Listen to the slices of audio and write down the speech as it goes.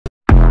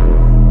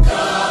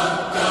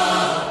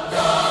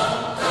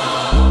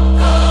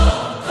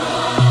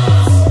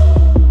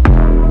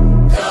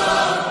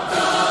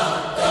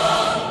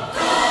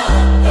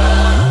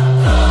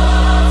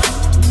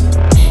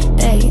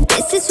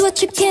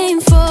what you came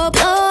for.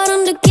 Blow it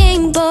on the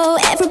game bowl,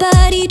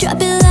 everybody drop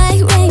it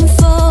like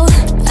rainfall.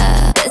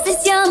 This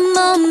is your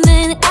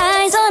moment,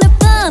 eyes on a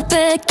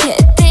bumper.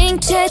 Can't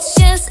think, chest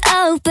just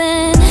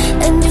open.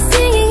 And you're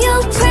singing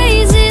your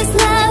praises,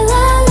 la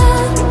la la.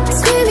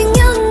 Screaming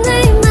your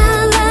name, la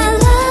la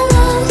la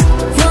la.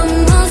 One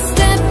more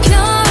step,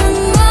 you're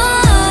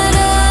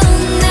immortal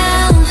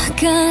now.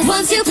 'Cause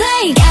once you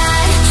play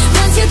God,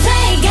 once you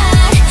play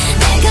God,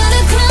 they're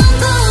gonna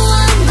crumble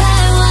one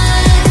by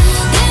one.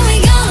 Then we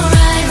gonna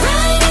ride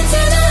right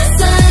into the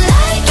sun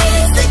like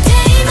it's the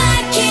day my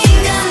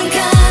kingdom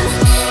come.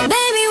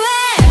 Baby,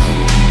 where?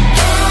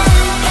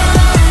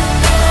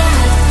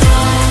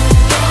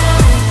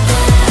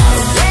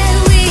 Said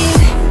we.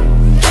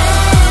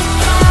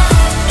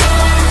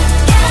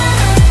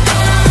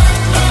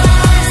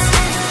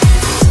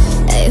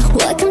 Hey,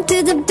 welcome to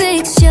the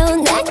big show.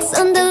 Next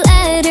on the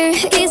ladder,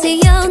 is it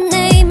your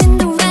name in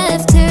the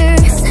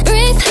rafters?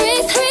 Breathe,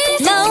 breathe,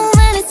 breathe. No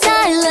man is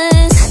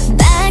silent.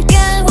 Bad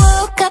guy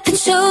woke up and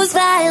shows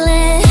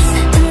violence.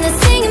 And they're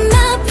singing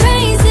my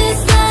praises,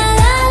 la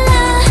la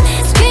la.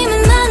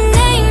 Screaming my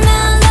name,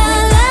 la la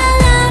la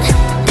la.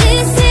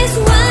 This is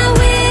why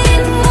we're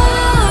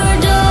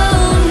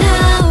immortal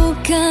now.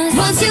 'Cause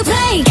once you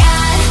play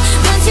God,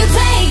 once you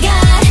play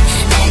God,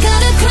 they're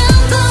gonna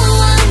crumble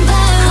one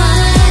by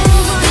one.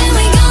 Then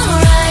we gonna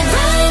ride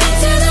right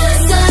into the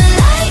sun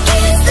like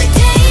it's the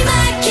day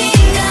my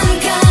kingdom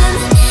come.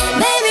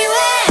 Baby,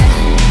 where?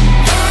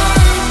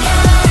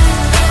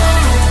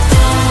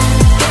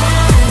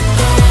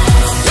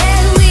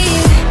 Said we.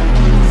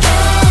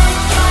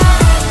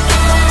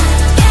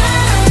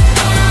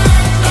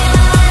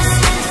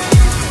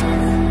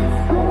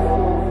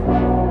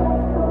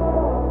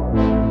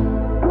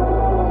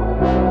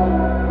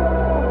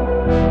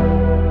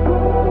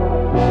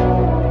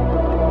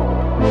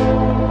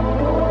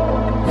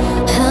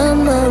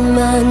 I'm on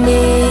my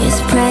knees,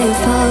 praying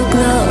for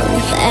glory.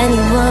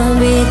 Anyone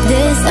read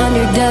this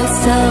underdog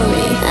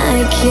story? I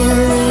can't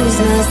lose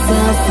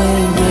myself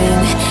again.